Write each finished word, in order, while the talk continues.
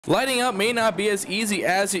Lighting up may not be as easy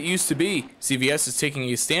as it used to be. CVS is taking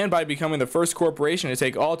a stand by becoming the first corporation to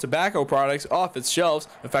take all tobacco products off its shelves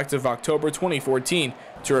effective October 2014.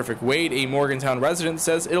 Terrific Wade, a Morgantown resident,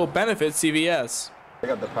 says it'll benefit CVS. They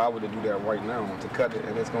got the power to do that right now, to cut it,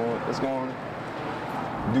 and it's going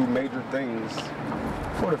to do major things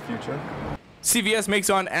for the future. CVS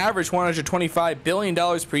makes on average $125 billion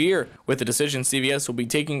per year. With the decision, CVS will be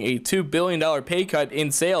taking a $2 billion pay cut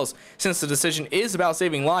in sales. Since the decision is about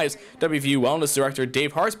saving lives, WVU Wellness Director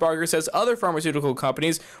Dave Harsbarger says other pharmaceutical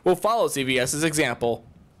companies will follow CVS's example.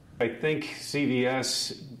 I think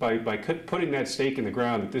CVS, by putting that stake in the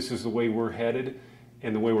ground that this is the way we're headed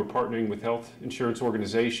and the way we're partnering with health insurance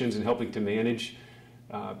organizations and helping to manage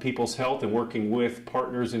people's health and working with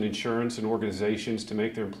partners in insurance and organizations to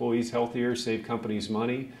make their employees healthier, save companies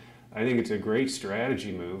money. I think it's a great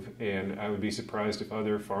strategy move, and I would be surprised if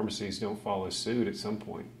other pharmacies don't follow suit at some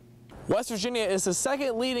point. West Virginia is the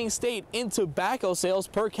second leading state in tobacco sales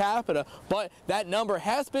per capita, but that number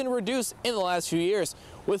has been reduced in the last few years.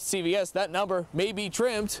 With CVS, that number may be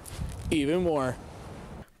trimmed even more.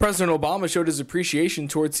 President Obama showed his appreciation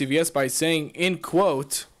towards CVS by saying, in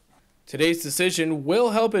quote, "Today's decision will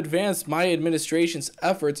help advance my administration's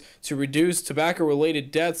efforts to reduce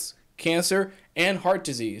tobacco-related deaths, cancer, and heart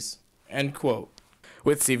disease," end quote.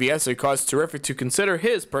 With CVS, it caused Terrific to consider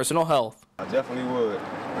his personal health. I definitely would,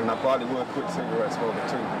 and I probably would quit cigarette smoking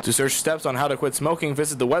too. To search steps on how to quit smoking,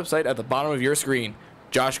 visit the website at the bottom of your screen.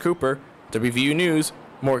 Josh Cooper, WVU News,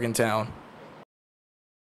 Morgantown.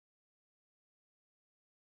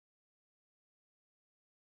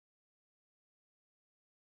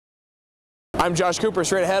 I'm Josh Cooper.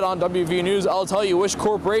 Straight ahead on WVU News, I'll tell you which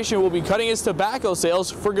corporation will be cutting its tobacco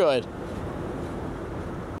sales for good.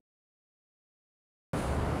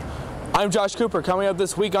 I'm Josh Cooper. Coming up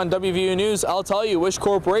this week on WVU News, I'll tell you which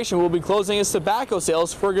corporation will be closing its tobacco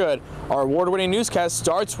sales for good. Our award-winning newscast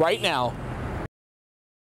starts right now.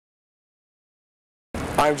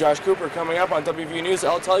 I'm Josh Cooper. Coming up on WVU News,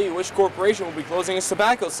 I'll tell you which corporation will be closing its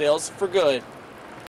tobacco sales for good.